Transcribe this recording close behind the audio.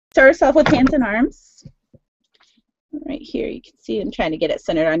Start us off with hands and arms. Right here, you can see I'm trying to get it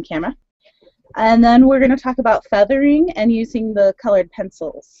centered on camera. And then we're going to talk about feathering and using the colored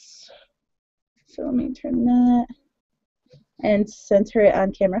pencils. So let me turn that and center it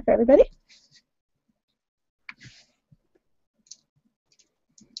on camera for everybody.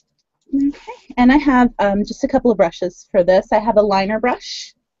 Okay, and I have just a couple of brushes for this. I have a liner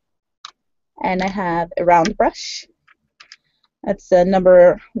brush, and I have a round brush. That's the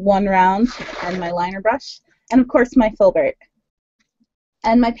number 1 round, and my liner brush, and of course my filbert.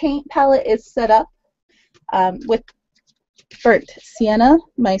 And my paint palette is set up with burnt sienna,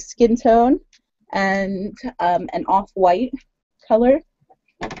 my skin tone, and an off-white color.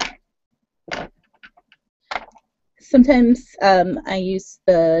 Sometimes I use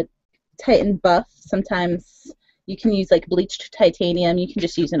the Titan Buff. Sometimes you can use like bleached titanium. You can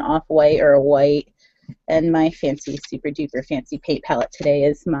just use an off-white or a white. And my fancy, super duper fancy paint palette today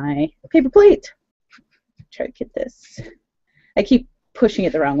is my paper plate. Try to get this. I keep pushing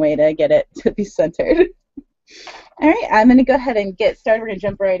it the wrong way to get it to be centered. All right, I'm going to go ahead and get started. We're going to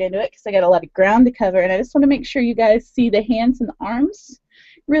jump right into it because I got a lot of ground to cover, and I just want to make sure you guys see the hands and the arms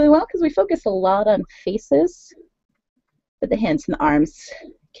really well because we focus a lot on faces, but the hands and the arms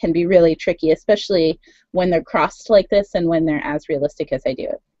can be really tricky, especially when they're crossed like this and when they're as realistic as I do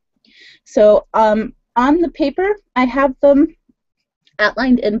it. So on the paper, I have them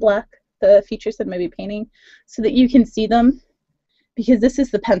outlined in black, the features that I'm going to be painting, so that you can see them. Because this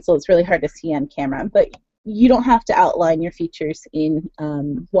is the pencil, it's really hard to see on camera, but you don't have to outline your features in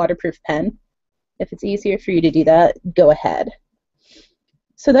waterproof pen. If it's easier for you to do that, go ahead.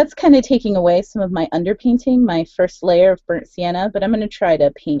 So that's kind of taking away some of my underpainting, my first layer of burnt sienna, but I'm going to try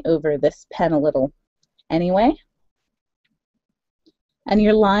to paint over this pen a little anyway. And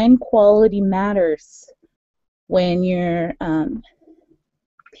your line quality matters when you're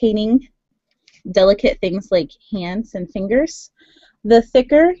painting delicate things like hands and fingers. The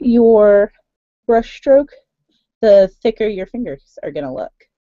thicker your brush stroke, the thicker your fingers are going to look.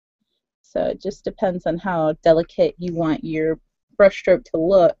 So it just depends on how delicate you want your brush stroke to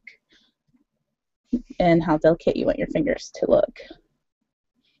look and how delicate you want your fingers to look.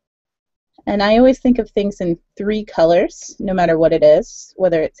 And I always think of things in 3 colors, no matter what it is,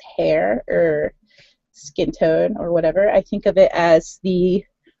 whether it's hair or skin tone or whatever. I think of it as the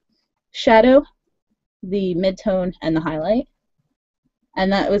shadow, the midtone, and the highlight. And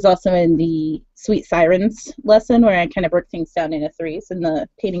that was also in the Sweet Sirens lesson where I kind of broke things down into 3s in the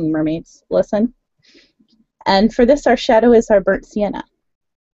Painting Mermaids lesson. And for this, our shadow is our burnt sienna.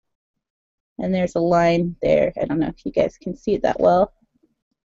 And there's a line there. I don't know if you guys can see it that well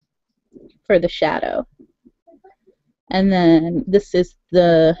for the shadow. And then this is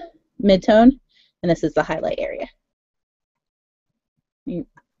the midtone, and this is the highlight area. You're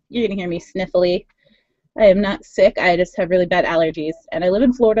going to hear me sniffly. I am not sick, I just have really bad allergies. And I live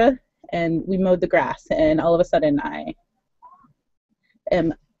in Florida, and we mowed the grass, and all of a sudden I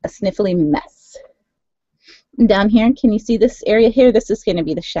am a sniffly mess. And down here, can you see this area here? This is going to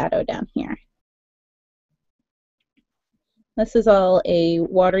be the shadow down here. This is all a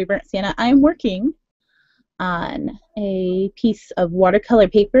watery burnt sienna. I'm working on a piece of watercolor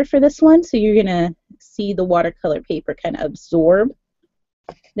paper for this one, so you're going to see the watercolor paper kind of absorb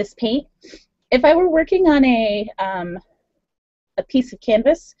this paint. If I were working on a piece of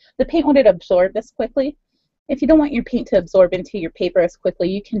canvas, the paint wouldn't absorb this quickly. If you don't want your paint to absorb into your paper as quickly,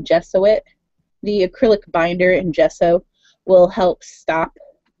 you can gesso it. The acrylic binder and gesso will help stop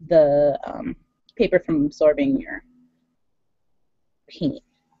the paper from absorbing your paint.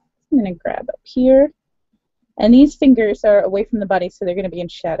 I'm going to grab up here. And these fingers are away from the body, so they're going to be in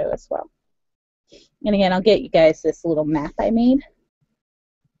shadow as well. And again, I'll get you guys this little map I made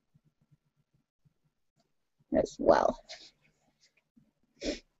as well.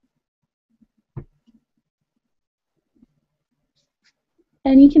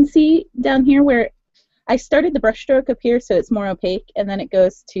 And you can see down here where I started the brush stroke up here so it's more opaque, and then it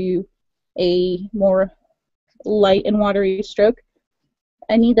goes to a more light and watery stroke.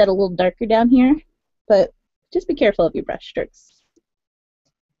 I need that a little darker down here, but just be careful of your brush strokes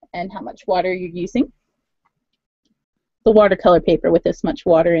and how much water you're using. The watercolor paper with this much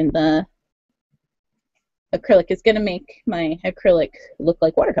water in the acrylic is going to make my acrylic look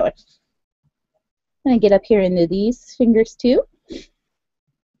like watercolor. I'm going to get up here into these fingers too.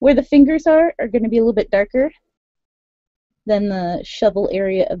 Where the fingers are going to be a little bit darker than the shovel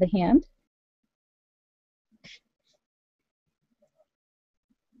area of the hand.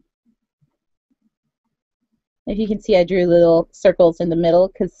 If you can see, I drew little circles in the middle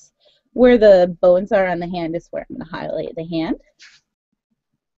because where the bones are on the hand is where I'm going to highlight the hand.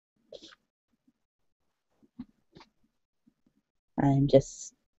 I'm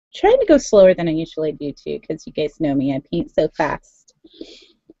just trying to go slower than I usually do too, because you guys know me, I paint so fast.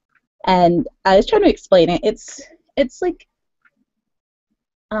 And I was trying to explain it. It's like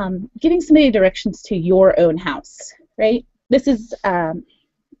giving somebody directions to your own house, right? This is a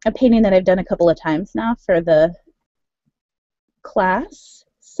painting that I've done a couple of times now for the class.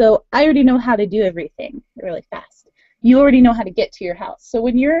 So I already know how to do everything really fast. You already know how to get to your house. So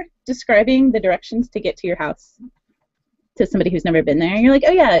when you're describing the directions to get to your house to somebody who's never been there, you're like,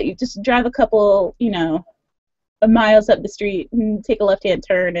 oh yeah, you just drive a couple, miles up the street and take a left-hand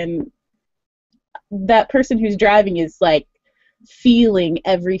turn, and that person who's driving is like feeling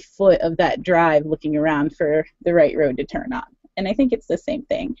every foot of that drive, looking around for the right road to turn on. And I think it's the same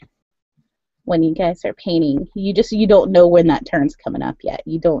thing when you guys are painting. You don't know when that turn's coming up yet.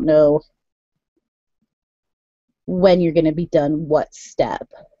 You don't know when you're going to be done what step.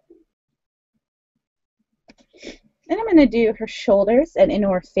 And I'm going to do her shoulders and into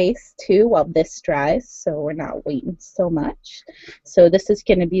her face too while this dries, so we're not waiting so much. So this is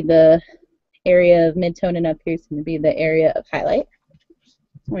going to be the area of midtone, and up here is going to be the area of highlight.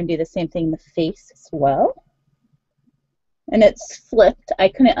 We're going to do the same thing in the face as well. And it's flipped. I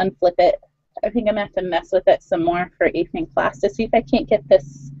couldn't unflip it. I think I'm going to have to mess with it some more for evening class to see if I can't get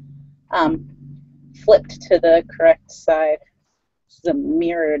this flipped to the correct side. This is a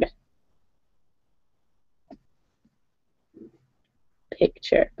mirrored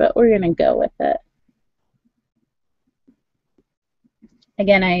picture, but we're going to go with it.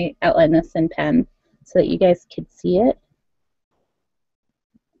 Again, I outlined this in pen so that you guys could see it,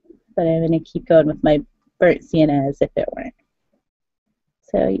 but I'm going to keep going with my burnt sienna as if it weren't.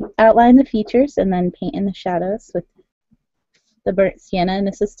 So you outline the features and then paint in the shadows with the burnt sienna, and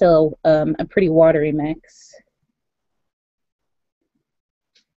this is still a pretty watery mix.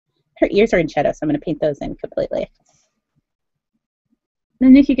 Her ears are in shadow, so I'm going to paint those in completely.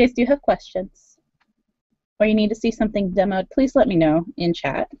 And if you guys do have questions or you need to see something demoed, please let me know in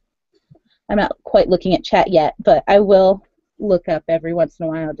chat. I'm not quite looking at chat yet, but I will look up every once in a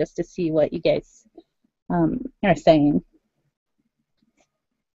while just to see what you guys are saying.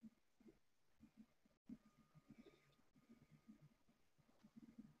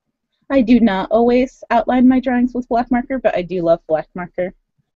 I do not always outline my drawings with black marker, but I do love black marker,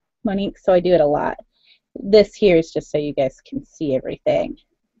 Monique, so I do it a lot. This here is just so you guys can see everything.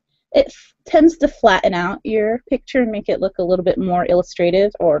 It tends to flatten out your picture and make it look a little bit more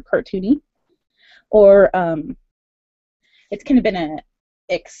illustrative or cartoony. Or it's kind of been an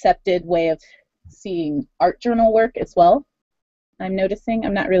accepted way of seeing art journal work as well. I'm noticing.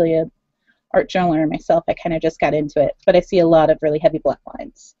 I'm not really an art journaler myself. I kind of just got into it, but I see a lot of really heavy black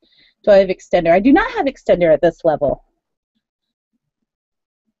lines. Do I have extender? I do not have extender at this level.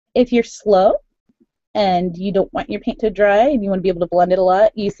 If you're slow and you don't want your paint to dry and you want to be able to blend it a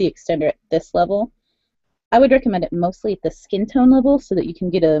lot, use the extender at this level. I would recommend it mostly at the skin tone level so that you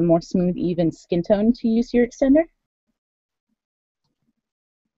can get a more smooth, even skin tone to use your extender.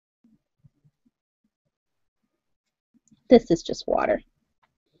 This is just water.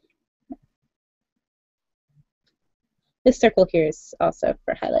 This circle here is also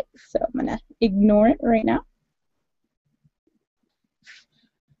for highlight, so I'm going to ignore it right now.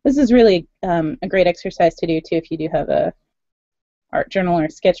 This is really a great exercise to do too if you do have a art journal or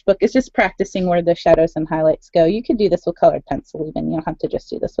a sketchbook. It's just practicing where the shadows and highlights go. You could do this with colored pencil even. You don't have to just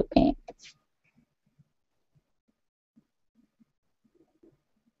do this with paint.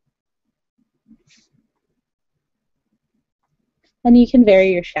 And you can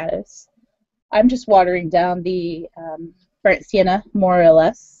vary your shadows. I'm just watering down the burnt sienna more or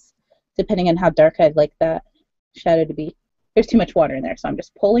less, depending on how dark I'd like that shadow to be. There's too much water in there, so I'm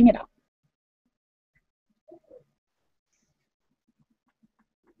just pulling it out.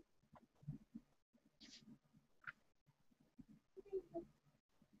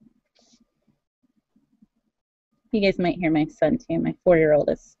 You guys might hear my son too. My 4-year-old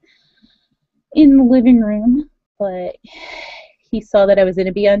is in the living room, but he saw that I was going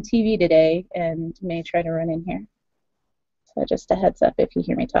to be on TV today and may try to run in here. So just a heads up if you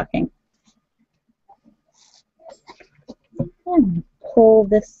hear me talking. And pull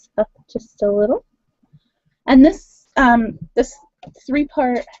this up just a little. And this this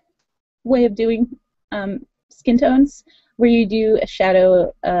 3-part way of doing skin tones, where you do a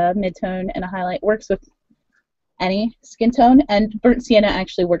shadow, midtone, and a highlight, works with any skin tone, and burnt sienna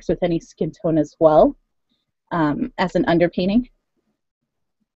actually works with any skin tone as well, as an underpainting.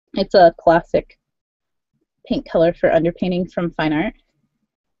 It's a classic paint color for underpainting from Fine Art,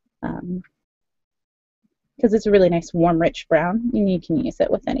 because it's a really nice warm rich brown, and you can use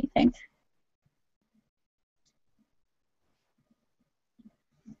it with anything.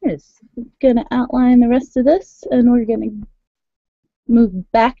 Just gonna outline the rest of this, and we're gonna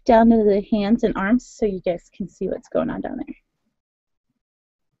move back down to the hands and arms so you guys can see what's going on down there.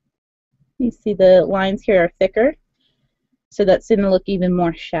 You see the lines here are thicker, so that's gonna look even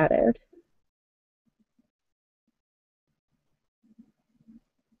more shadowed.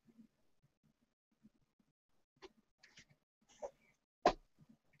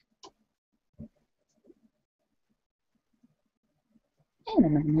 And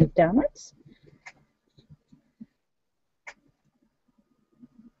I'm going to move downwards.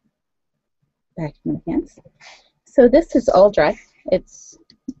 Back in the hands. So this is all dry. It's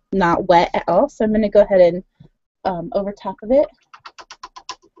not wet at all, so I'm going to go ahead and over top of it.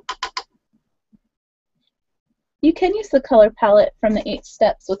 You can use the color palette from the 8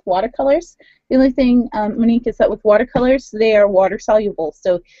 steps with watercolors. The only thing, Monique, is that with watercolors, they are water soluble,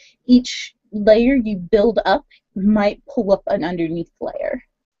 so each layer you build up might pull up an underneath layer.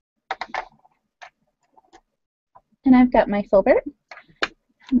 And I've got my filbert.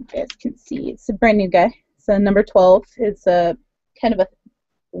 You guys can see it's a brand new guy. So number 12 is a kind of a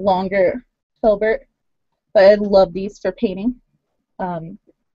longer filbert, but I love these for painting.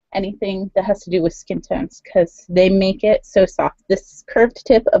 Anything that has to do with skin tones, because they make it so soft. This curved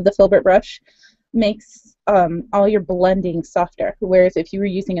tip of the filbert brush makes all your blending softer, whereas if you were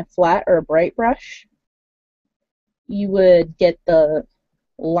using a flat or a bright brush, you would get the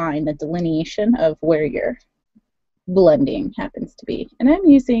line, the delineation of where your blending happens to be. And I'm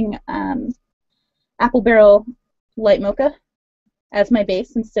using Apple Barrel Light Mocha as my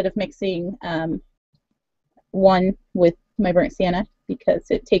base instead of mixing one with my burnt sienna, because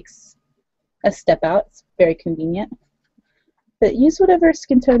it takes a step out. It's very convenient. But use whatever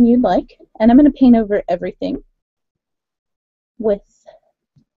skin tone you'd like, and I'm going to paint over everything with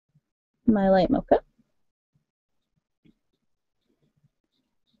my Light Mocha.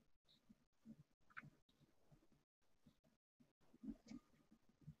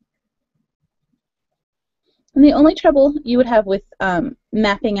 And the only trouble you would have with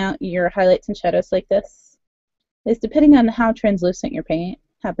mapping out your highlights and shadows like this is, depending on how translucent your paint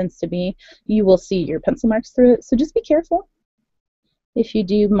happens to be, you will see your pencil marks through it. So just be careful if you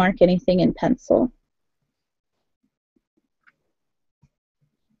do mark anything in pencil.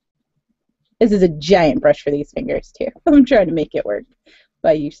 This is a giant brush for these fingers too. I'm trying to make it work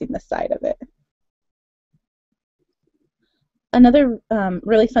by using the side of it. Another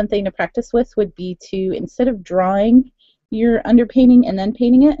really fun thing to practice with would be to, instead of drawing your underpainting and then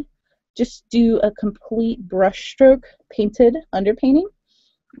painting it, just do a complete brush stroke painted underpainting.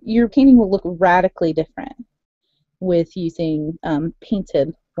 Your painting will look radically different with using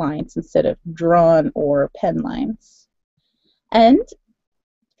painted lines instead of drawn or pen lines. And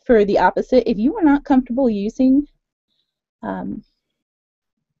for the opposite, if you are not comfortable using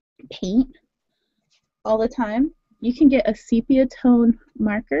paint all the time, you can get a sepia tone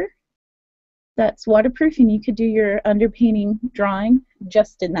marker that's waterproof, and you could do your underpainting drawing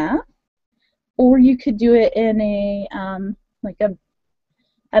just in that. Or you could do it in a,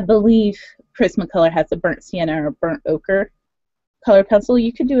 I believe Prismacolor has a burnt sienna or burnt ochre color pencil.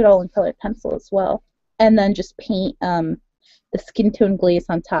 You could do it all in colored pencil as well. And then just paint the skin tone glaze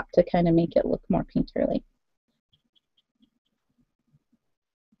on top to kind of make it look more painterly.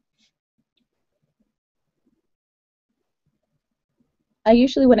 I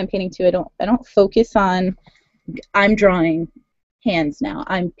usually, when I'm painting too, I don't focus on I'm drawing hands now,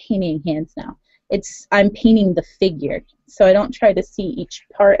 I'm painting hands now. I'm painting the figure, so I don't try to see each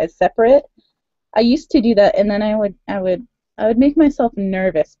part as separate. I used to do that, and then I would make myself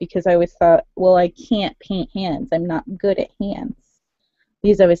nervous because I always thought, well, I can't paint hands. I'm not good at hands,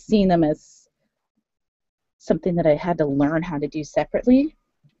 because I was seeing them as something that I had to learn how to do separately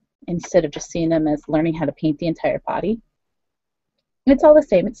instead of just seeing them as learning how to paint the entire body. It's all the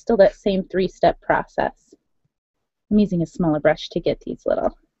same. It's still that same 3-step process. I'm using a smaller brush to get these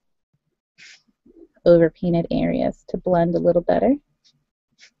little over-painted areas to blend a little better,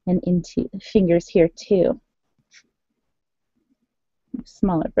 and into the fingers here too.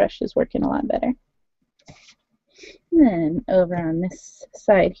 Smaller brush is working a lot better. And then over on this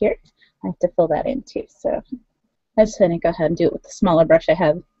side here, I have to fill that in too. So I'm just going to go ahead and do it with the smaller brush I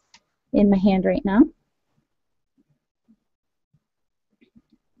have in my hand right now.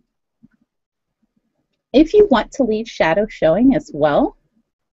 If you want to leave shadow showing as well,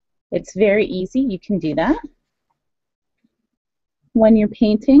 it's very easy. You can do that. When you're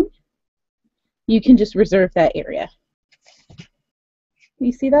painting, you can just reserve that area.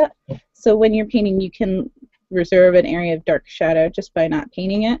 You see that? So when you're painting, you can reserve an area of dark shadow just by not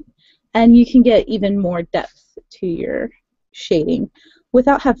painting it, and you can get even more depth to your shading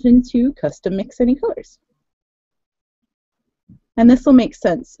without having to custom mix any colors. And this will make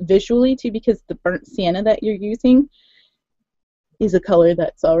sense visually too, because the burnt sienna that you're using is a color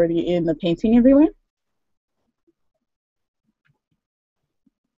that's already in the painting everywhere.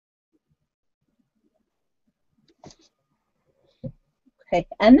 Okay,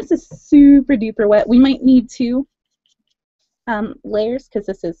 and this is super duper wet. We might need 2 layers because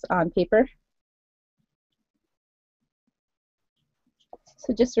this is on paper.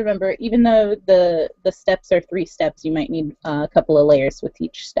 So just remember, even though the steps are 3 steps, you might need a couple of layers with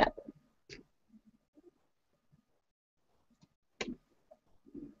each step.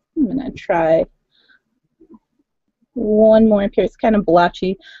 I'm going to try one more up here. It's kind of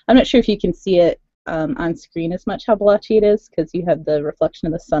blotchy. I'm not sure if you can see it on screen as much how blotchy it is because you have the reflection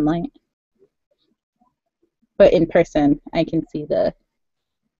of the sunlight. But in person, I can see the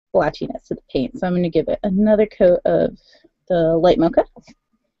blotchiness of the paint. So I'm going to give it another coat of the light mocha.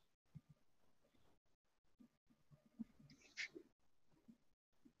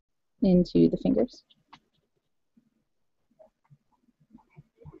 Into the fingers.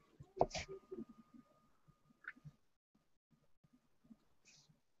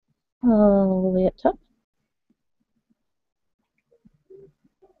 All the way up top.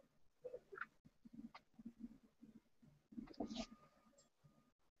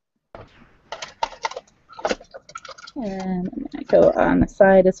 And I'm going to go on the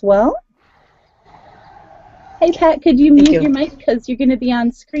side as well. Hey Pat, could you mute your mic because you're going to be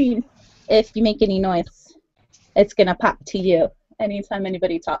on screen. If you make any noise, it's going to pop to you anytime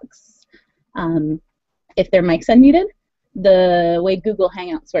anybody talks. If their mic's unmuted, the way Google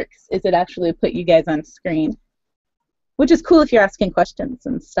Hangouts works is it actually put you guys on screen, which is cool if you're asking questions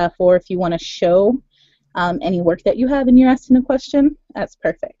and stuff, or if you want to show any work that you have and you're asking a question, that's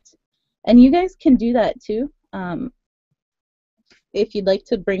perfect. And you guys can do that too. If you'd like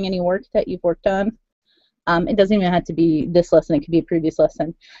to bring any work that you've worked on, it doesn't even have to be this lesson, it could be a previous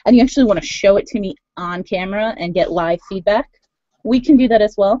lesson, and you actually want to show it to me on camera and get live feedback, we can do that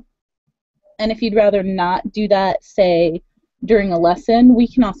as well. And if you'd rather not do that, say, during a lesson, we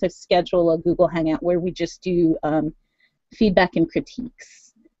can also schedule a Google Hangout where we just do feedback and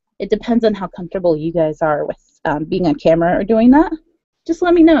critiques. It depends on how comfortable you guys are with being on camera or doing that. Just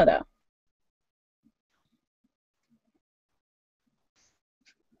let me know, though.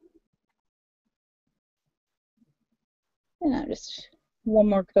 And now just one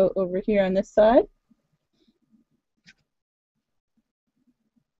more coat over here on this side.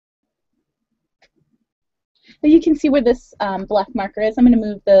 But you can see where this black marker is. I'm going to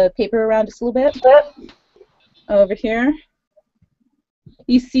move the paper around just a little bit. Over here.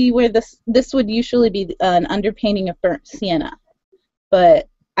 You see where this would usually be an underpainting of burnt sienna. But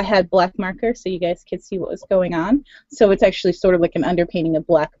I had black marker so you guys could see what was going on. So it's actually sort of like an underpainting of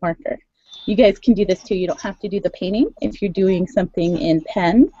black marker. You guys can do this too. You don't have to do the painting. If you're doing something in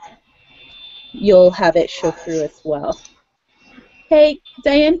pen, you'll have it show through as well. Hey,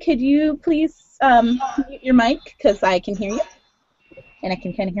 Diane, could you please mute your mic because I can hear you and I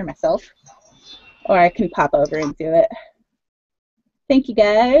can kind of hear myself, or I can pop over and do it. Thank you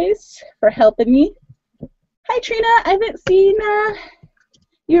guys for helping me. Hi Trina, I haven't seen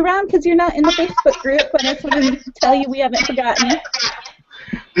you around because you're not in the Facebook group, but I just wanted to tell you we haven't forgotten you.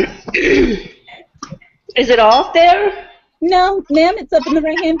 Is it off there? No, ma'am, it's up in the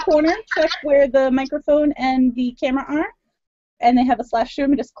right-hand corner. Check where the microphone and the camera are, and they have a slash through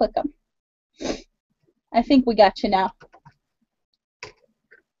them, and just click them. I think we got you now.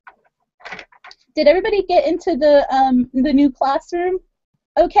 Did everybody get into the new classroom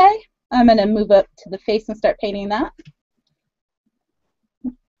okay? I'm going to move up to the face and start painting that.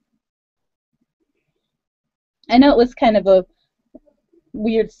 I know it was kind of a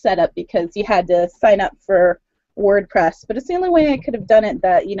weird setup because you had to sign up for WordPress, but it's the only way I could have done it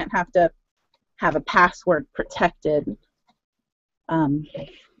that you didn't have to have a password protected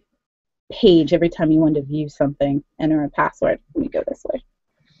page every time you wanted to view something, enter a password. Let me go this way.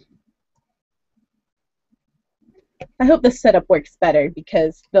 I hope this setup works better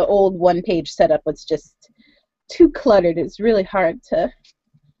because the old one-page setup was just too cluttered. It's really hard to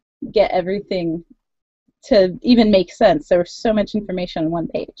get everything to even make sense. There was so much information on one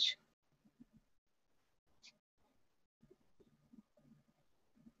page.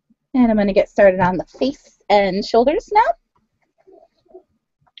 And I'm going to get started on the face and shoulders now.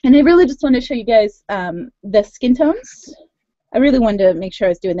 And I really just want to show you guys the skin tones. I really wanted to make sure I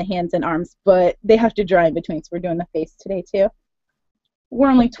was doing the hands and arms, but they have to dry in between, so we're doing the face today too. We're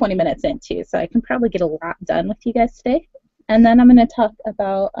only 20 minutes in too, so I can probably get a lot done with you guys today. And then I'm going to talk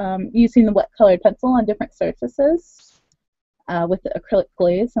about using the wet colored pencil on different surfaces. with the acrylic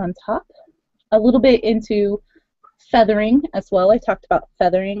glaze on top. A little bit into feathering as well. I talked about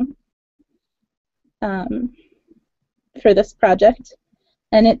feathering for this project.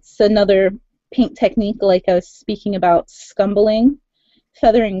 And it's another paint technique like I was speaking about scumbling.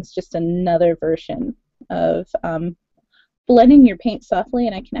 Feathering is just another version of blending your paint softly,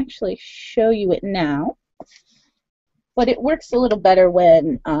 and I can actually show you it now. But it works a little better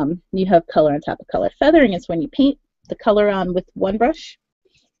when you have color on top of color. Feathering is when you paint the color on with one brush,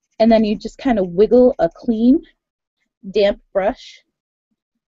 and then you just kind of wiggle a clean, damp brush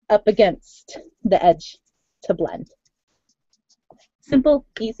up against the edge to blend. Simple,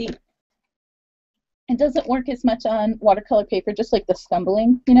 easy. It doesn't work as much on watercolor paper, just like the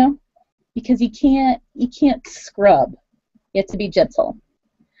scumbling, you know, because you can't scrub. You have to be gentle.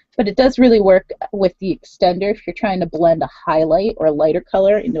 But it does really work with the extender if you're trying to blend a highlight or a lighter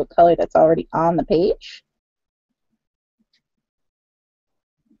color into a color that's already on the page.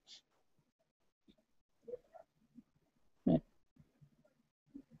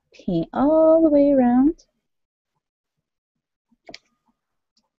 Paint all the way around.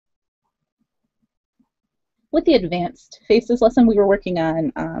 With the advanced faces lesson, we were working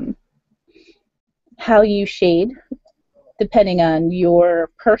on how you shade depending on your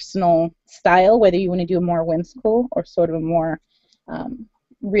personal style, whether you want to do a more whimsical or sort of a more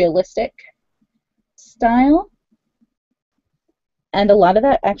realistic style. And a lot of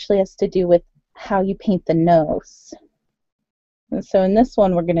that actually has to do with how you paint the nose. And so in this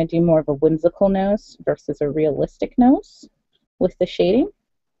one, we're going to do more of a whimsical nose versus a realistic nose with the shading.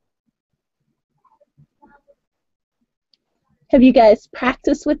 Have you guys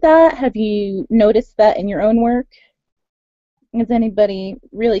practiced with that? Have you noticed that in your own work? Is anybody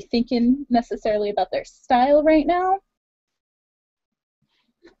really thinking necessarily about their style right now?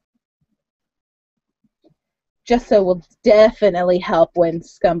 Gesso will definitely help when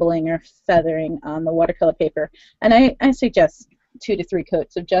scumbling or feathering on the watercolor paper. And I suggest 2 to 3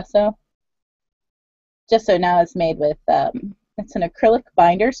 coats of gesso. Gesso now is made with, it's an acrylic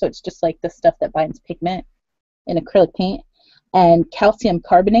binder, so it's just like the stuff that binds pigment in acrylic paint, and calcium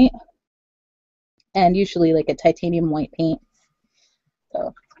carbonate, and usually like a titanium white paint.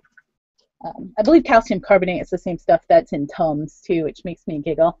 So I believe calcium carbonate is the same stuff that's in Tums too, which makes me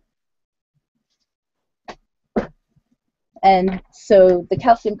giggle. And so the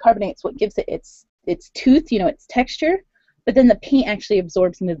calcium carbonate is what gives it its tooth, you know, its texture, but then the paint actually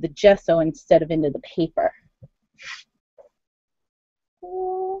absorbs into the gesso instead of into the paper.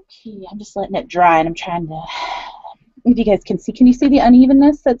 Okay, I'm just letting it dry, and I'm trying to, if you guys can you see the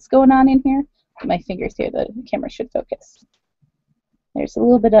unevenness that's going on in here? My fingers here, the camera should focus. There's a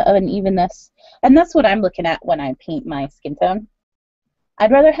little bit of unevenness, and that's what I'm looking at when I paint my skin tone.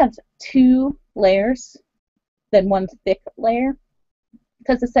 I'd rather have 2 layers than 1 thick layer,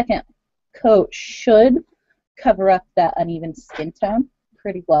 because the second coat should cover up that uneven skin tone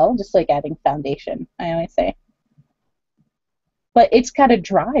pretty well, just like adding foundation, I always say. But it's got to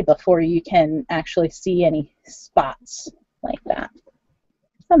dry before you can actually see any spots like that.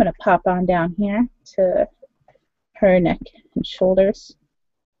 So I'm going to pop on down here to her neck and shoulders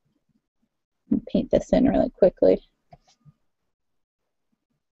and paint this in really quickly.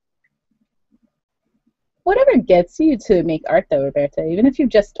 Whatever gets you to make art though, Roberta, even if you've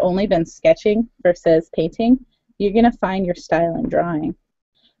just only been sketching versus painting, you're going to find your style in drawing.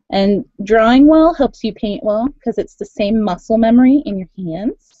 And drawing well helps you paint well because it's the same muscle memory in your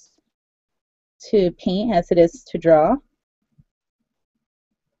hands to paint as it is to draw.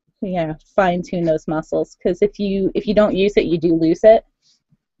 Yeah, fine-tune those muscles, because if you don't use it, you do lose it.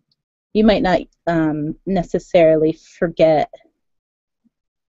 You might not necessarily forget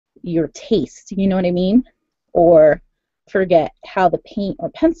your taste, you know what I mean? Or forget how the paint or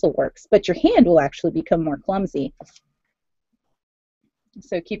pencil works, but your hand will actually become more clumsy.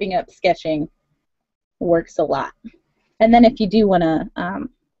 So keeping up sketching works a lot. And then if you do want to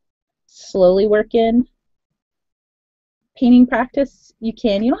slowly work in painting practice, you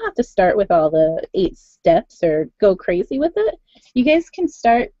can. You don't have to start with all the 8 steps or go crazy with it. You guys can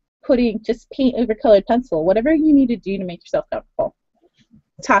start putting just paint over colored pencil, whatever you need to do to make yourself comfortable.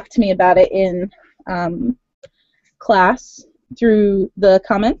 Talk to me about it in class through the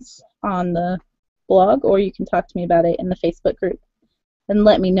comments on the blog, or you can talk to me about it in the Facebook group and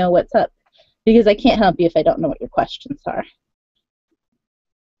let me know what's up, because I can't help you if I don't know what your questions are.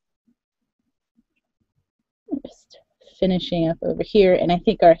 I'm just finishing up over here, and I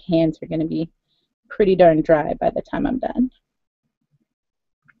think our hands are going to be pretty darn dry by the time I'm done.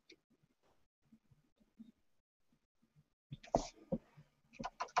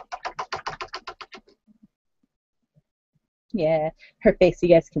 Yeah, her face, you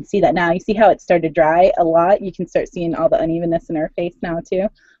guys can see that now. You see how it started to dry a lot? You can start seeing all the unevenness in her face now too.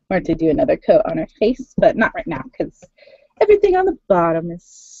 We're going to do another coat on her face, but not right now because everything on the bottom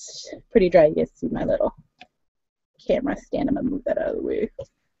is pretty dry. You guys see my little camera stand. I'm going to move that out of the way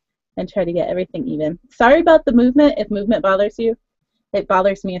and try to get everything even. Sorry about the movement. If movement bothers you, it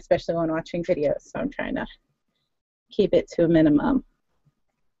bothers me, especially when watching videos, so I'm trying to keep it to a minimum.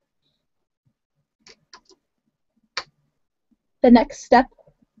 The next step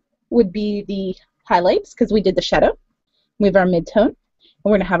would be the highlights, because we did the shadow. We have our mid-tone, and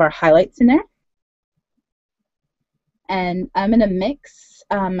we're going to have our highlights in there. And I'm going to mix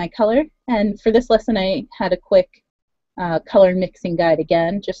my color, and for this lesson I had a quick color mixing guide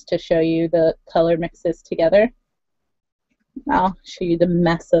again, just to show you the color mixes together. I'll show you the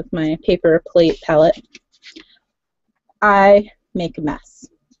mess of my paper plate palette. I make a mess,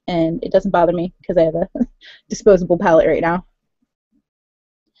 and it doesn't bother me because I have a disposable palette right now.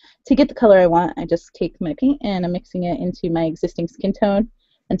 To get the color I want, I just take my paint and I'm mixing it into my existing skin tone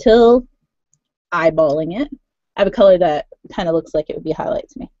until eyeballing it. I have a color that kind of looks like it would be a highlight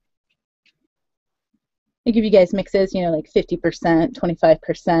to me. I give you guys mixes, you know, like 50%,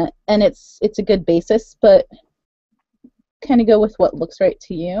 25%, and it's a good basis, but kind of go with what looks right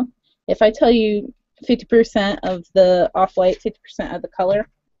to you. If I tell you 50% of the off-white, 50% of the color,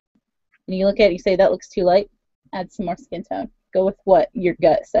 and you look at it, you say that looks too light, add some more skin tone. Go with what your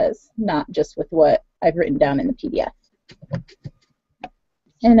gut says, not just with what I've written down in the PDF.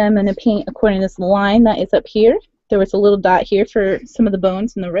 And I'm going to paint according to this line that is up here. There was a little dot here for some of the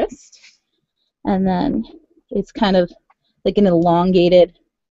bones in the wrist. And then it's kind of like an elongated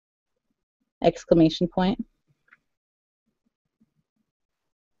exclamation point.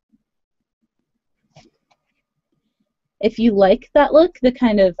 If you like that look, the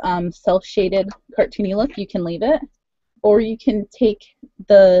kind of self-shaded cartoony look, you can leave it. Or you can take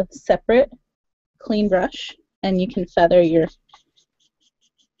the separate clean brush and you can feather your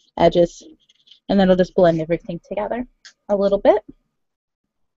edges, and then it'll just blend everything together a little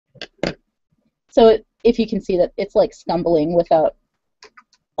bit. So if you can see that it's like scumbling without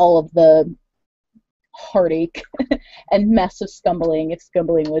all of the heartache and mess of scumbling, if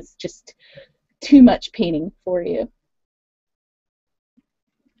scumbling was just too much painting for you.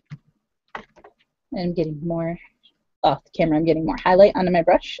 And I'm getting more off the camera, I'm getting more highlight onto my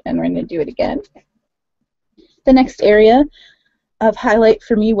brush, and we're going to do it again. The next area of highlight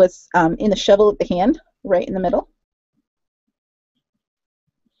for me was in the shovel of the hand, right in the middle.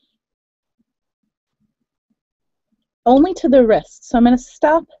 Only to the wrist, so I'm going to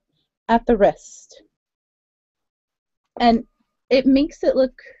stop at the wrist. And it makes it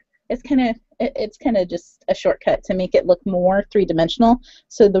look, it's kind of just a shortcut to make it look more three-dimensional,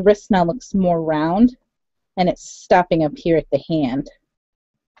 so the wrist now looks more round. And it's stopping up here at the hand.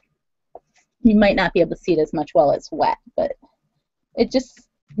 You might not be able to see it as much while it's wet, but it just,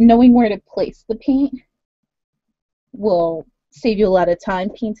 knowing where to place the paint will save you a lot of time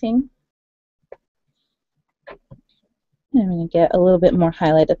painting. And I'm going to get a little bit more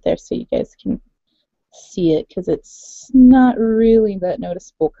highlight up there so you guys can see it, because it's not really that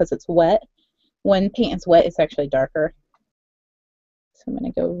noticeable because it's wet. When paint is wet, it's actually darker. So I'm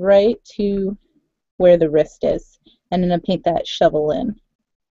going to go right to where the wrist is, and I'm going to paint that shovel in.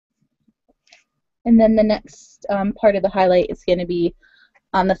 And then the next part of the highlight is going to be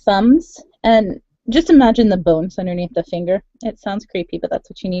on the thumbs, and just imagine the bones underneath the finger. It sounds creepy, but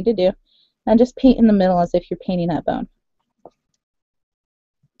that's what you need to do. And just paint in the middle as if you're painting that bone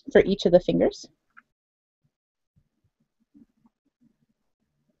for each of the fingers.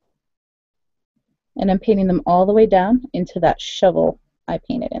 And I'm painting them all the way down into that shovel I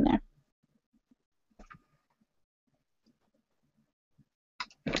painted in there.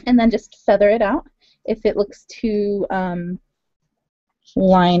 And then just feather it out. If it looks too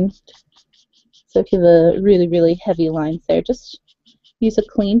lined, so if you have a really, really heavy lines there, just use a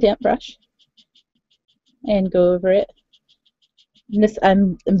clean, damp brush and go over it. And this,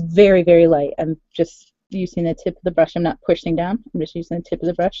 I'm very, very light. I'm just using the tip of the brush. I'm not pushing down. I'm just using the tip of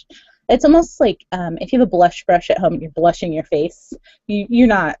the brush. It's almost like if you have a blush brush at home and you're blushing your face, you're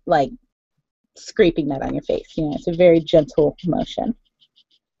not like scraping that on your face. You know, it's a very gentle motion.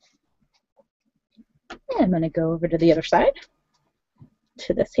 And I'm going to go over to the other side,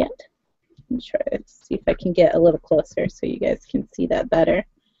 to this hand. And try to see if I can get a little closer so you guys can see that better.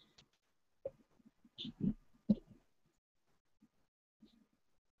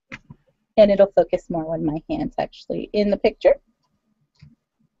 And it'll focus more when my hand's actually in the picture.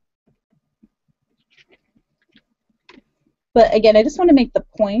 But again, I just want to make the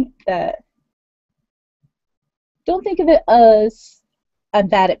point that don't think of it as I'm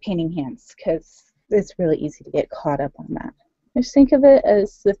bad at painting hands, because it's really easy to get caught up on that. Just think of it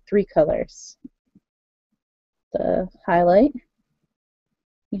as the three colors. The highlight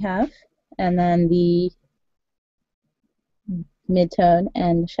you have, and then the midtone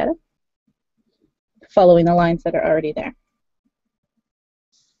and the shadow, following the lines that are already there.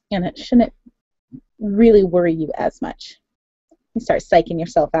 And it shouldn't really worry you as much. You start psyching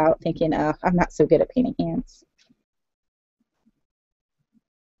yourself out, thinking, oh, I'm not so good at painting hands.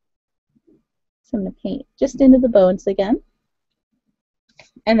 So I'm going to paint just into the bones again.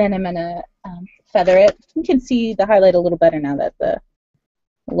 And then I'm going to feather it. You can see the highlight a little better now that the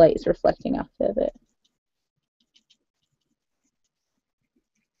light is reflecting off of it.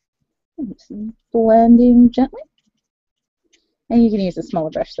 I'm just blending gently. And you can use a smaller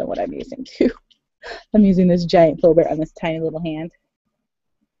brush than what I'm using too. I'm using this giant filbert on this tiny little hand.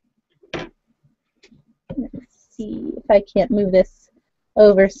 Let's see if I can't move this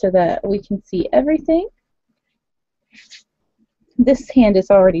over so that we can see everything. This hand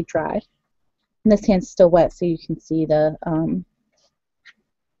is already dry, and this hand's still wet, so you can see the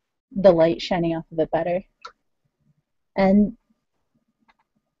light shining off of it better. And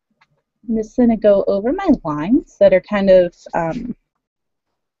I'm just going to go over my lines that are kind of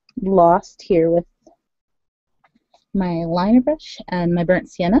lost here with my liner brush and my burnt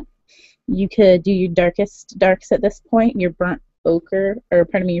sienna. You could do your darkest darks at this point, your burnt ochre, or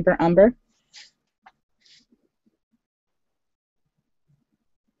pardon me, your burnt umber.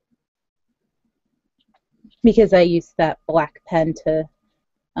 Because I used that black pen to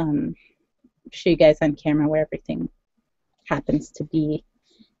show you guys on camera where everything happens to be.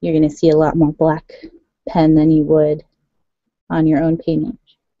 You're going to see a lot more black pen than you would on your own painting,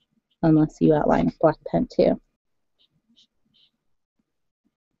 unless you outline with black pen too.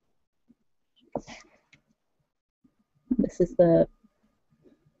 This is the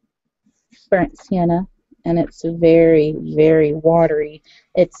burnt sienna, and it's very, very watery.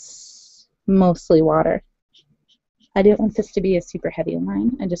 It's mostly water. I didn't want this to be a super heavy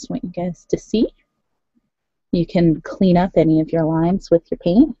line. I just want you guys to see. You can clean up any of your lines with your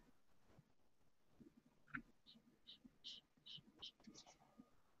paint.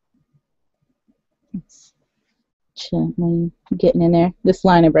 It's gently getting in there. This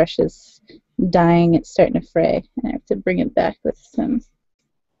liner brush is dying. It's starting to fray. I have to bring it back with some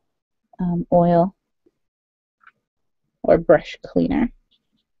oil or brush cleaner.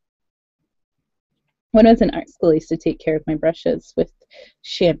 When I was in art school, I used to take care of my brushes with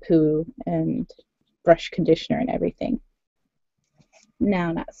shampoo and brush conditioner and everything.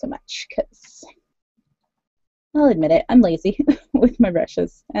 Now, not so much, because I'll admit it, I'm lazy with my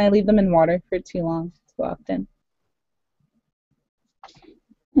brushes, and I leave them in water for too long, too often.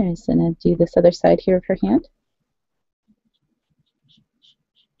 I'm just going to do this other side here of her hand.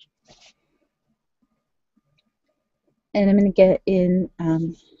 And I'm going to get in,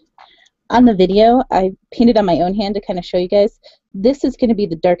 on the video, I painted on my own hand to kind of show you guys. This is going to be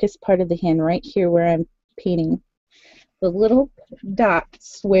the darkest part of the hand right here where I'm painting. The little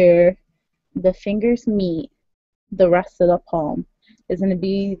dots where the fingers meet the rest of the palm is going to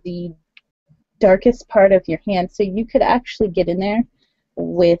be the darkest part of your hand. So you could actually get in there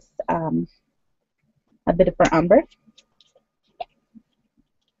with a bit of burnt umber.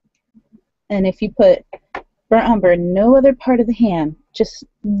 And if you put burnt umber in no other part of the hand, just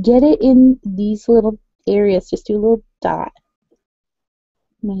get it in these little areas. Just do a little dot.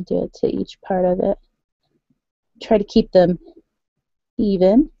 I'm going to do it to each part of it. Try to keep them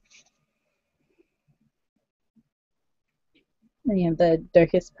even. And you have the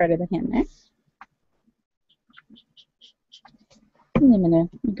darkest part of the hand there. And I'm going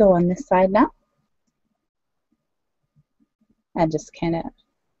to go on this side now. And just kind of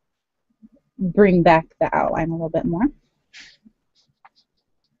bring back the outline a little bit more.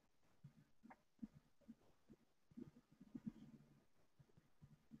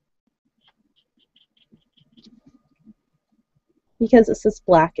 Because this is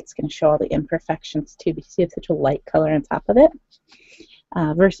black, it's going to show all the imperfections too, because you have such a light color on top of it.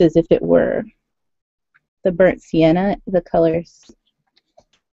 Versus if it were the burnt sienna, the colors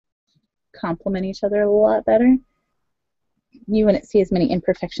complement each other a lot better. You wouldn't see as many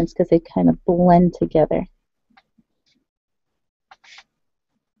imperfections because they kind of blend together.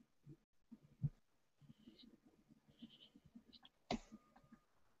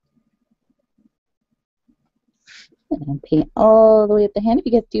 And paint all the way up the hand. If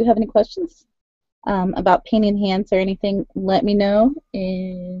you guys do have any questions about painting hands or anything, let me know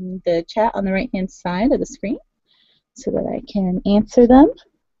in the chat on the right hand side of the screen so that I can answer them.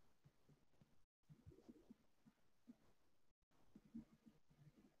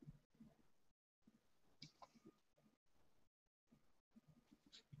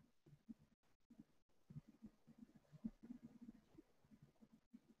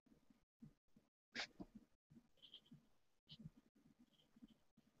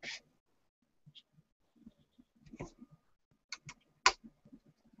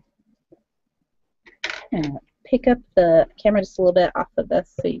 pick up the camera just a little bit off of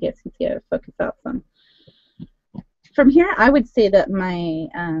this so you guys can see how to focus out some. From here, I would say that my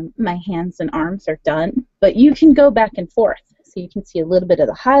my hands and arms are done, but you can go back and forth. So you can see a little bit of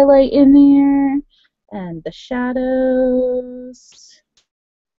the highlight in there and the shadows.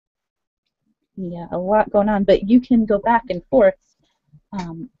 Yeah, a lot going on, but you can go back and forth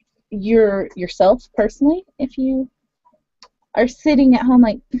yourself personally if you are sitting at home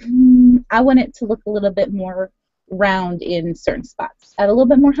like, I want it to look a little bit more round in certain spots. Add a little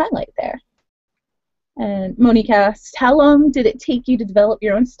bit more highlight there. And Monique asked, how long did it take you to develop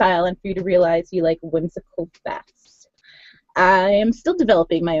your own style and for you to realize you like whimsical best? I am still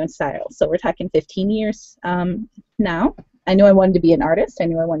developing my own style, so we're talking 15 years now. I knew I wanted to be an artist. I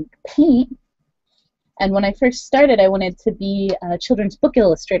knew I wanted to paint. And when I first started, I wanted to be a children's book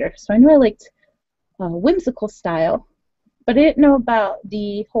illustrator. So I knew I liked whimsical style, but I didn't know about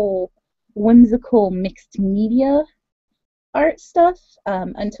the whole whimsical mixed media art stuff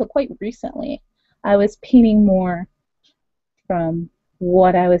until quite recently. I was painting more from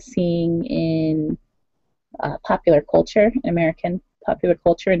what I was seeing in popular culture, American popular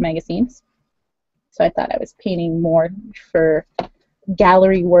culture in magazines. So I thought I was painting more for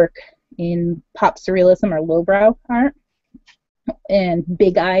gallery work in pop surrealism or lowbrow art and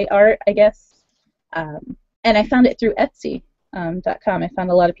big eye art, I guess. And I found it through Etsy.com. I found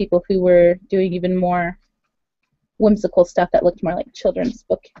a lot of people who were doing even more whimsical stuff that looked more like children's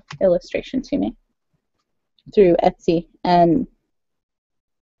book illustration to me through Etsy. And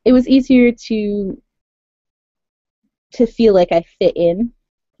it was easier to feel like I fit in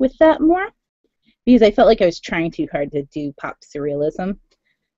with that more because I felt like I was trying too hard to do pop surrealism.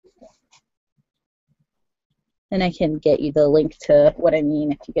 And I can get you the link to what I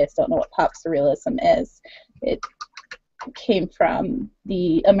mean if you guys don't know what pop surrealism is. It came from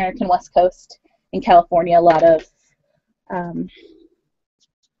the American West Coast in California. A lot of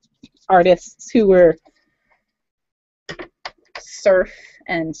artists who were surf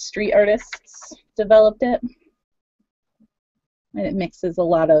and street artists developed it. And it mixes a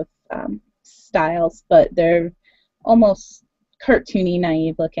lot of styles, but they're almost cartoony,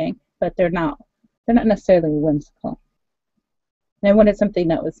 naive looking, but they're not necessarily whimsical. And I wanted something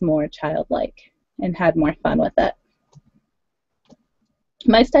that was more childlike and had more fun with it.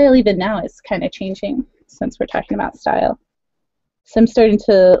 My style even now is kind of changing since we're talking about style. So I'm starting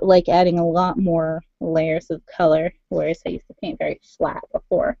to like adding a lot more layers of color, whereas I used to paint very flat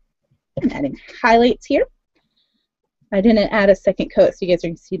before. I'm adding highlights here. I didn't add a second coat so you guys are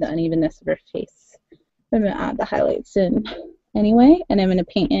going to see the unevenness of her face. I'm going to add the highlights in anyway, and I'm going to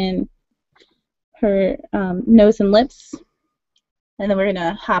paint in her nose and lips. And then we're going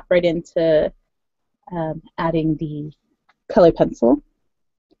to hop right into adding the color pencil.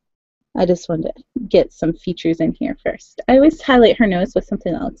 I just wanted to get some features in here first. I always highlight her nose with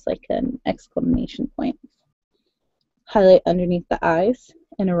something that looks like an exclamation point. Highlight underneath the eyes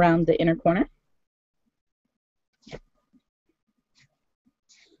and around the inner corner.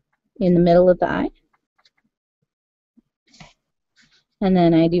 In the middle of the eye. And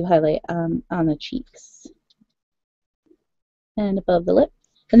then I do highlight on the cheeks and above the lip.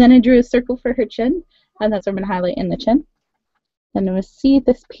 And then I drew a circle for her chin, and that's where I'm going to highlight in the chin. And I'm going to see if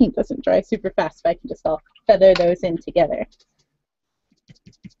this paint doesn't dry super fast, if I can just all feather those in together.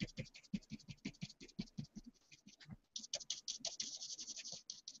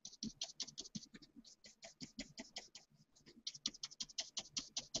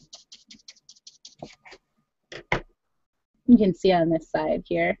 You can see on this side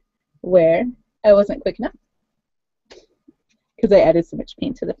here where I wasn't quick enough because I added so much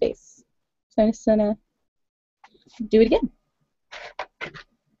paint to the face. So I'm just going to do it again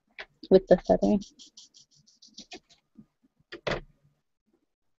with the feathering.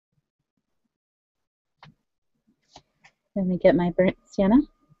 Let me get my burnt sienna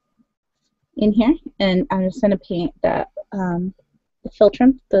in here, and I'm just going to paint that the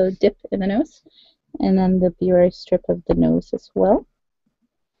philtrum, the dip in the nose, and then the Biore strip of the nose as well,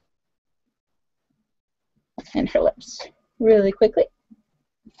 and her lips really quickly.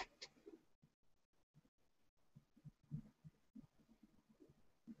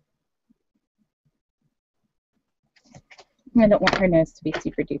 I don't want her nose to be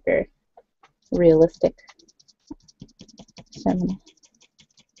super duper realistic, so I'm going to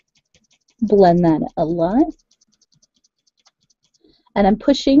blend that a lot. And I'm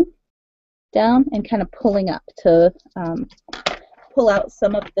pushing down and kind of pulling up to pull out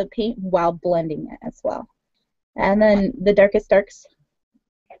some of the paint while blending it as well. And then the darkest darks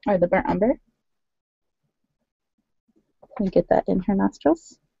are the burnt umber. And get that in her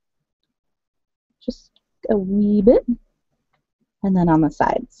nostrils. Just a wee bit, and then on the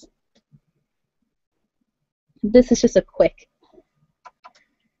sides. This is just a quick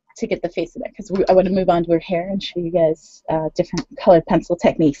to get the face in there because I want to move on to her hair and show you guys different colored pencil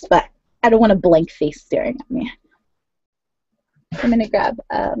techniques, but I don't want a blank face staring at me. I'm going to grab,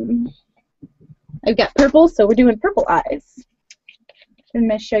 I've got purple, so we're doing purple eyes. I'm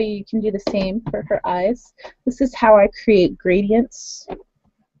going to show you can do the same for her eyes. This is how I create gradients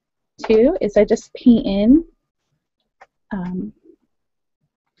too, is I just paint in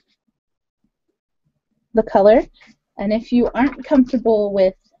the color. And if you aren't comfortable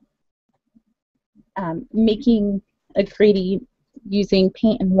with making a gradient using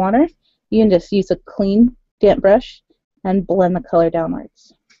paint and water, you can just use a clean, damp brush and blend the color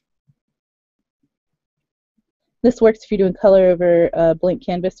downwards. This works if you're doing color over a blank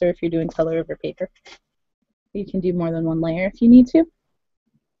canvas or if you're doing color over paper. You can do more than one layer if you need to.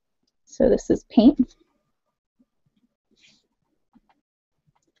 So this is paint.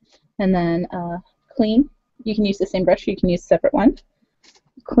 And then clean. You can use the same brush, or you can use a separate one.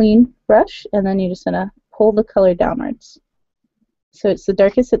 Clean brush, and then you're just going to pull the color downwards. So it's the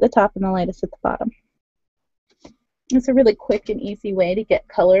darkest at the top and the lightest at the bottom. It's a really quick and easy way to get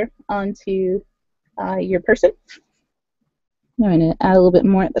color onto your person. I'm going to add a little bit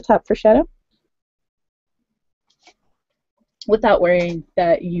more at the top for shadow without worrying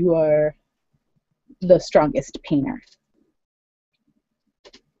that you are the strongest painter.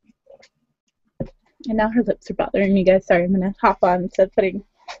 And now her lips are bothering me, guys. Sorry, I'm going to hop on to putting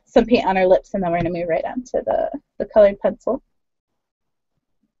some paint on her lips, and then we're going to move right on to the colored pencil.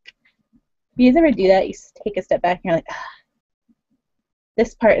 If you guys ever do that, you take a step back and you're like, ah,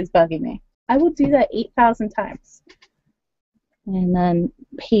 this part is bugging me. I will do that 8,000 times. And then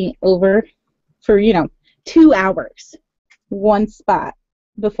paint over for, 2 hours, one spot,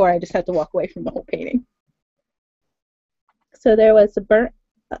 before I just have to walk away from the whole painting. So there was a burnt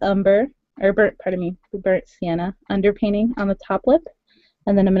sienna underpainting on the top lip.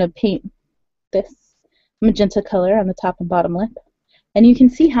 And then I'm going to paint this magenta color on the top and bottom lip. And you can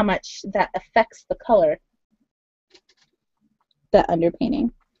see how much that affects the color, that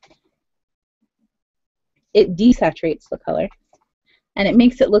underpainting. It desaturates the color, and it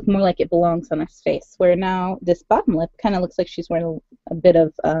makes it look more like it belongs on his face, where now this bottom lip kind of looks like she's wearing a bit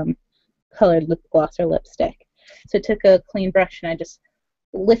of colored lip gloss or lipstick. So I took a clean brush and I just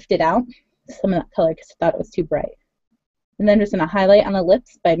lifted out some of that color because I thought it was too bright. And then I'm just going to highlight on the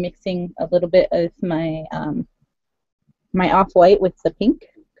lips by mixing a little bit of my my off-white with the pink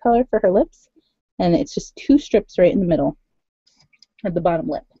color for her lips. And it's just 2 strips right in the middle of the bottom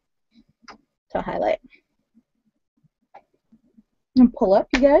lip to highlight. And pull up,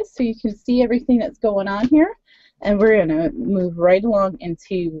 you guys, so you can see everything that's going on here. And we're going to move right along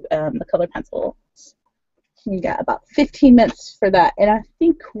into the color pencils. We got about 15 minutes for that, and I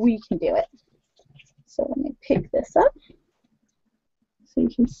think we can do it. So let me pick this up so you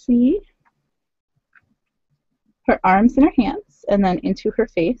can see her arms and her hands, and then into her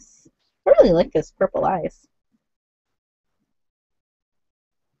face. I really like this purple eyes.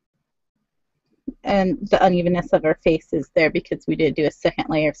 And the unevenness of her face is there because we did do a second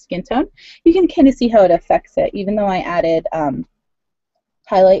layer of skin tone. You can kind of see how it affects it. Even though I added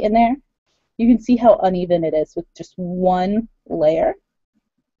highlight in there, you can see how uneven it is with just one layer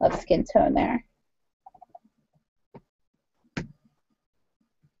of skin tone there.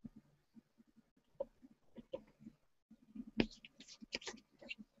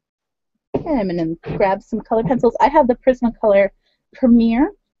 And I'm going to grab some color pencils. I have the Prismacolor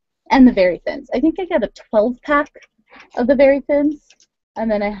Premier and the Very Thins. I think I got a 12-pack of the Very Thins, and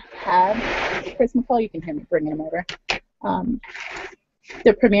then I have Prismacolor. You can hear me bringing them over.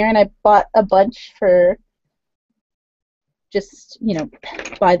 The Premier, and I bought a bunch for just,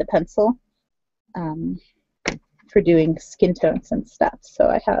 by the pencil for doing skin tones and stuff. So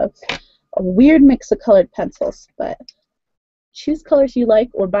I have a weird mix of colored pencils, but choose colors you like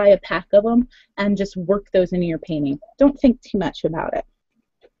or buy a pack of them and just work those into your painting. Don't think too much about it.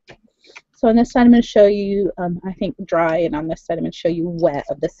 So on this side I'm going to show you, I think dry, and on this side I'm going to show you wet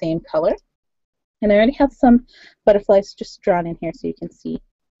of the same color. And I already have some butterflies just drawn in here so you can see.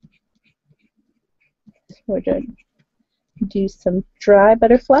 So we're going to do some dry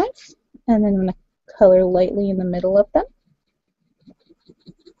butterflies, and then I'm going to color lightly in the middle of them.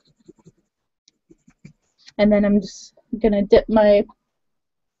 And then I'm just going to dip my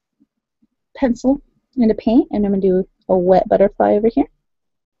pencil into paint, and I'm going to do a wet butterfly over here.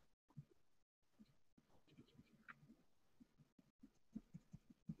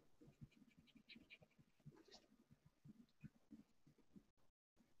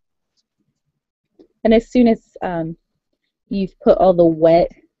 And as soon as you've put all the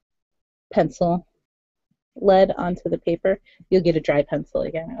wet pencil lead onto the paper, you'll get a dry pencil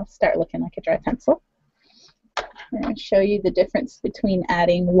again. It'll start looking like a dry pencil. I'm going to show you the difference between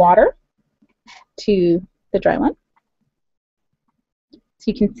adding water to the dry one. So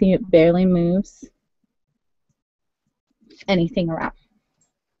you can see it barely moves anything around.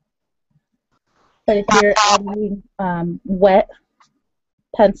 But if you're adding wet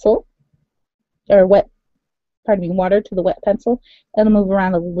pencil, or water to the wet pencil, it'll move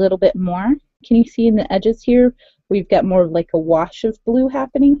around a little bit more. Can you see in the edges here, we've got more of like a wash of blue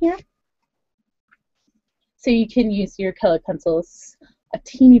happening here? So you can use your colored pencils a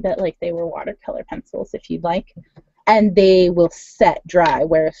teeny bit like they were watercolor pencils if you'd like, and they will set dry,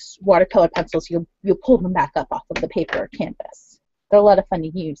 whereas watercolor pencils, you'll pull them back up off of the paper or canvas. They're a lot of fun to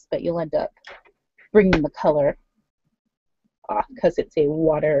use, but you'll end up bringing the color off because it's a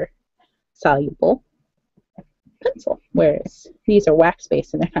water-soluble pencil, whereas these are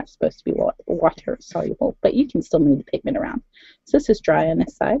wax-based and they're not supposed to be water-soluble, but you can still move the pigment around. So this is dry on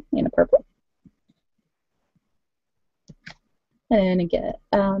this side in a purple. And again,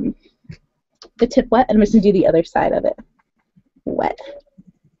 the tip wet, and I'm just going to do the other side of it wet.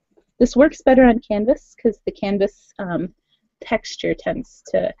 This works better on canvas because the canvas texture tends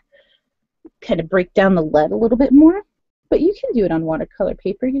to kind of break down the lead a little bit more, but you can do it on watercolor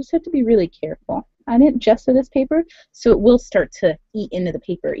paper. You just have to be really careful. I didn't gesso this paper, so it will start to eat into the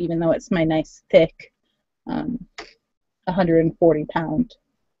paper, even though it's my nice thick 140-pound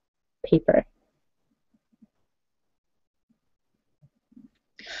paper.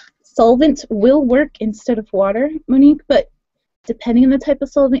 Solvent will work instead of water, Monique, but depending on the type of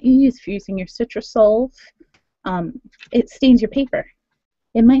solvent you use, if you're using your Citrusolve, it stains your paper.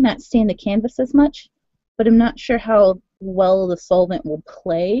 It might not stain the canvas as much, but I'm not sure how well the solvent will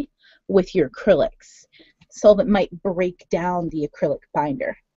play with your acrylics. Solvent might break down the acrylic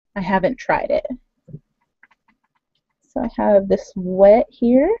binder. I haven't tried it. So I have this wet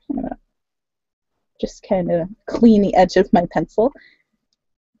here. I'm going to just kind of clean the edge of my pencil.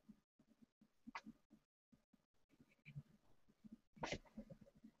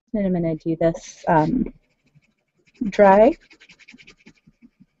 Then I'm going to do this dry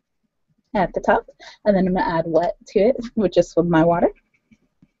at the top, and then I'm going to add wet to it, which is with my water.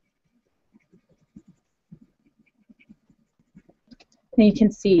 And you can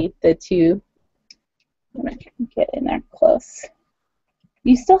see the two. I'm going to get in there close.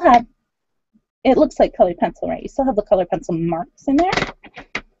 You still have, it looks like colored pencil, right? You still have the colored pencil marks in there,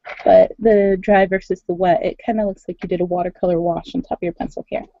 but the dry versus the wet, it kind of looks like you did a watercolor wash on top of your pencil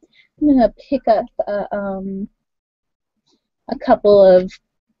here. I'm going to pick up a couple of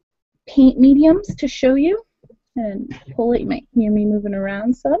paint mediums to show you and pull it. You might hear me moving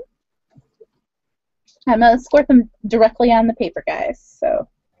around some. I'm going to squirt them directly on the paper, guys, so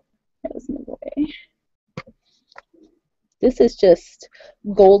let's move away. This is just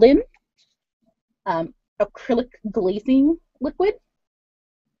golden acrylic glazing liquid.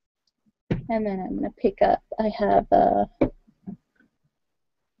 And then I'm going to pick up, I have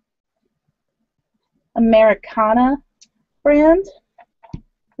Americana brand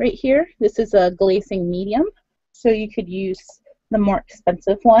right here. This is a glazing medium, so you could use the more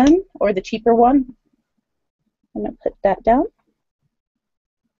expensive one or the cheaper one. I'm going to put that down.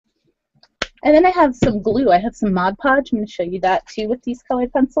 And then I have some glue. I have some Mod Podge. I'm going to show you that too with these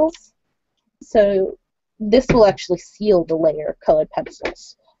colored pencils. So this will actually seal the layer of colored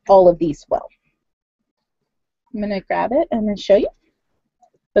pencils. All of these will. I'm going to grab it and then show you.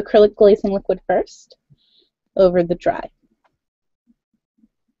 Acrylic glazing liquid first over the dry.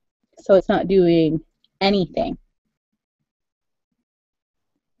 So it's not doing anything.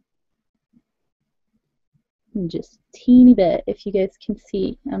 And just teeny bit, if you guys can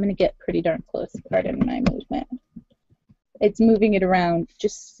see. I'm going to get pretty darn close, pardon my movement. It's moving it around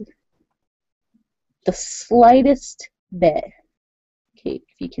just the slightest bit. Okay,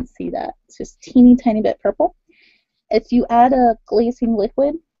 if you can see that. It's just teeny tiny bit purple. If you add a glazing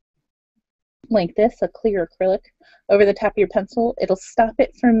liquid like this, a clear acrylic, over the top of your pencil, it'll stop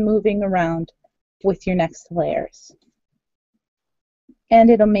it from moving around with your next layers. And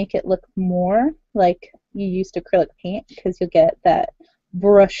it'll make it look more like you used acrylic paint because you'll get that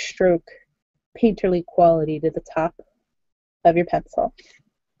brush stroke painterly quality to the top of your pencil.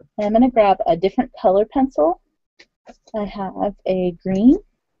 And I'm going to grab a different color pencil. I have a green.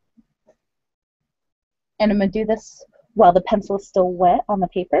 And I'm going to do this while the pencil is still wet on the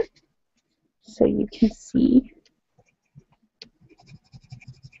paper so you can see.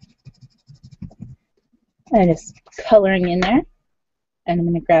 And just coloring in there. And I'm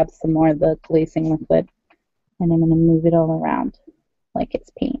going to grab some more of the glazing liquid, and I'm going to move it all around like it's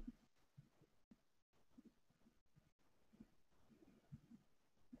paint.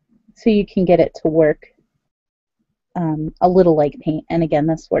 So you can get it to work a little like paint. And again,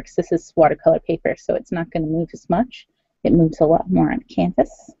 this works. This is watercolor paper, so it's not going to move as much. It moves a lot more on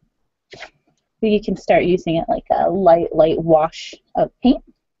canvas. So you can start using it like a light wash of paint.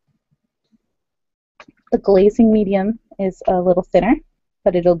 The glazing medium is a little thinner,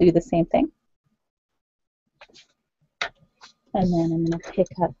 but it'll do the same thing. And then I'm going to pick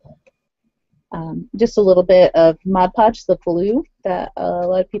up just a little bit of Mod Podge, the blue that a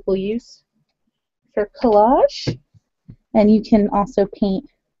lot of people use for collage. And you can also paint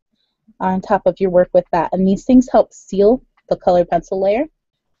on top of your work with that. And these things help seal the colored pencil layer.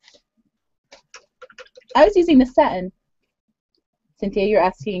 I was using the satin. Cynthia, you're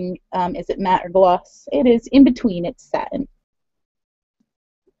asking, is it matte or gloss? It is in between. It's satin.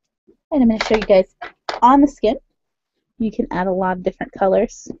 And I'm going to show you guys on the skin. You can add a lot of different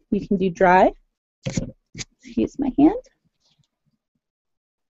colors. You can do dry. Excuse my hand.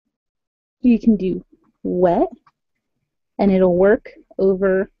 You can do wet, and it'll work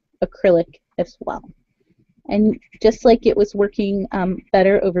over acrylic as well. And just like it was working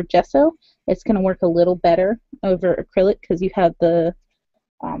better over gesso, it's going to work a little better over acrylic because you have the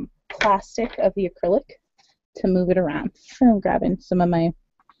plastic of the acrylic to move it around. So I'm grabbing some of my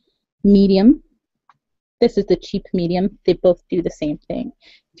medium. This is the cheap medium. They both do the same thing.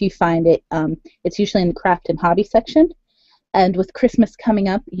 If you find it, it's usually in the craft and hobby section. And with Christmas coming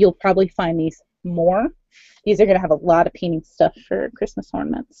up, you'll probably find these more. These are going to have a lot of painting stuff for Christmas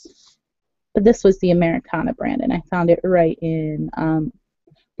ornaments. But this was the Americana brand, and I found it right in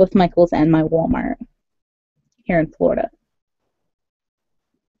both Michael's and my Walmart here in Florida.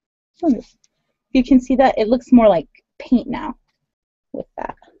 You can see that it looks more like paint now with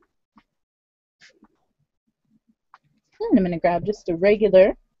that. And I'm going to grab just a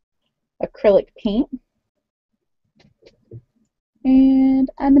regular acrylic paint. And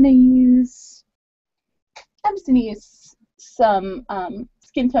I'm just going to use some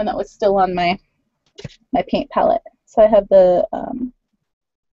skin tone that was still on my paint palette. So I have the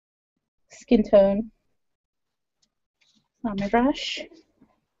skin tone on my brush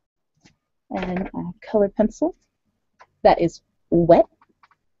and a colored pencil that is wet.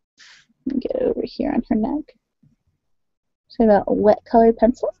 Let me get it over here on her neck. So about a wet colored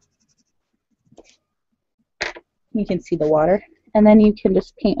pencil. You can see the water. And then you can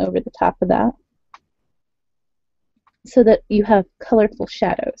just paint over the top of that so that you have colorful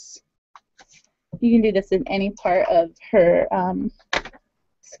shadows. You can do this in any part of her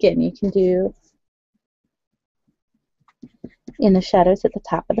skin. You can do in the shadows at the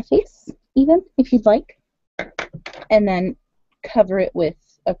top of the face, even, if you'd like. And then cover it with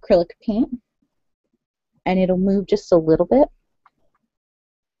acrylic paint. And it'll move just a little bit.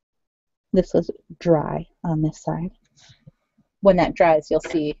 This was dry on this side. When that dries, you'll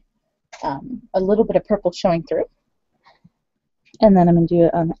see a little bit of purple showing through. And then I'm going to do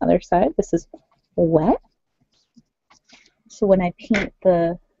it on the other side. This is wet. So when I paint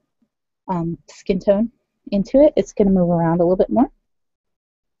the skin tone into it, it's going to move around a little bit more.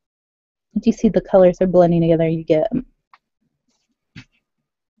 If you see the colors are blending together, you get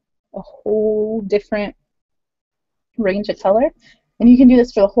a whole different range of color. And you can do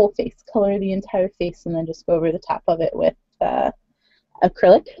this for the whole face. Color the entire face and then just go over the top of it with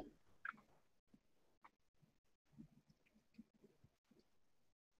acrylic.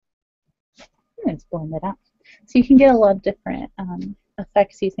 Let's blend it out. So you can get a lot of different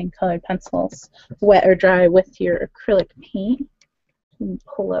effects using colored pencils, wet or dry, with your acrylic paint. You can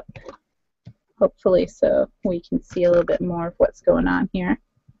pull up, hopefully, so we can see a little bit more of what's going on here.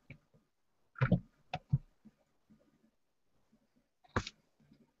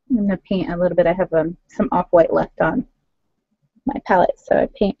 I'm going to paint a little bit. I have some off-white left on my palette, so I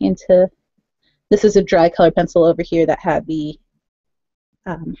paint into, this is a dry color pencil over here that had the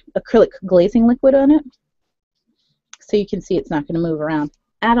acrylic glazing liquid on it. So you can see it's not going to move around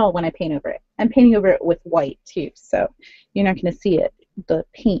at all when I paint over it. I'm painting over it with white too, so you're not going to see it, the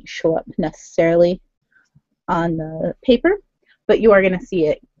paint show up necessarily on the paper, but you are going to see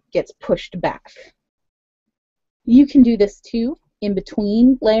it gets pushed back. You can do this too in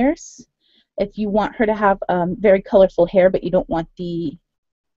between layers. If you want her to have very colorful hair, but you don't want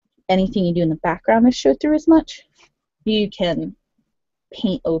anything you do in the background to show through as much, you can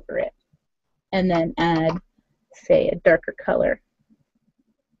paint over it and then add, say, a darker color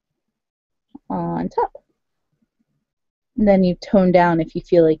on top. And then you tone down if you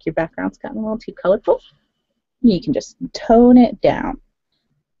feel like your background's gotten a little too colorful. You can just tone it down.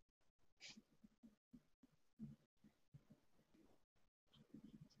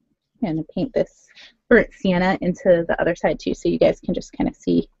 I'm going to paint this burnt sienna into the other side too, so you guys can just kind of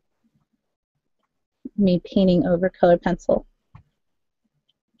see me painting over color pencil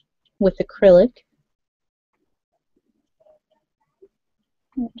with acrylic.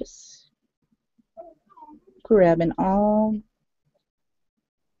 I'm just grabbing all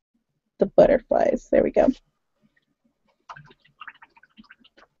the butterflies. There we go.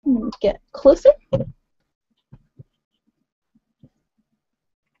 Get closer. So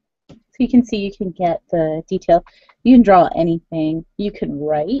you can see, you can get the detail. You can draw anything. You can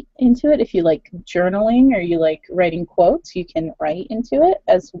write into it. If you like journaling or you like writing quotes, you can write into it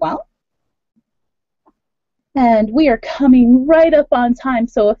as well. And we are coming right up on time.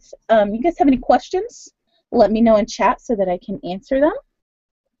 So if you guys have any questions, let me know in chat so that I can answer them.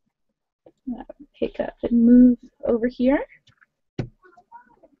 I'll pick up and move over here.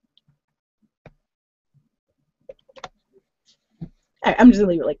 I'm just going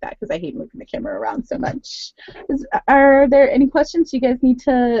to leave it like that because I hate moving the camera around so much. Are there any questions? You guys need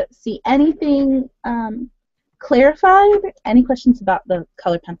to see anything clarified? Any questions about the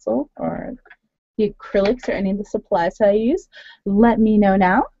color pencil or the acrylics or any of the supplies that I use? Let me know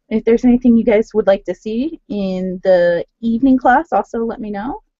now. If there's anything you guys would like to see in the evening class, also let me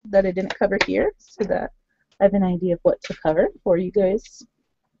know that I didn't cover here so that I have an idea of what to cover for you guys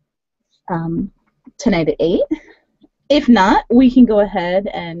tonight at 8. If not, we can go ahead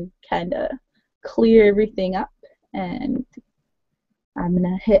and kind of clear everything up, and I'm going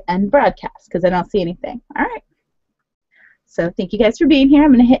to hit end broadcast because I don't see anything. All right. So thank you guys for being here.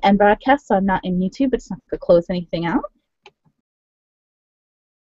 I'm going to hit end broadcast so I'm not in YouTube. It's not going to close anything out.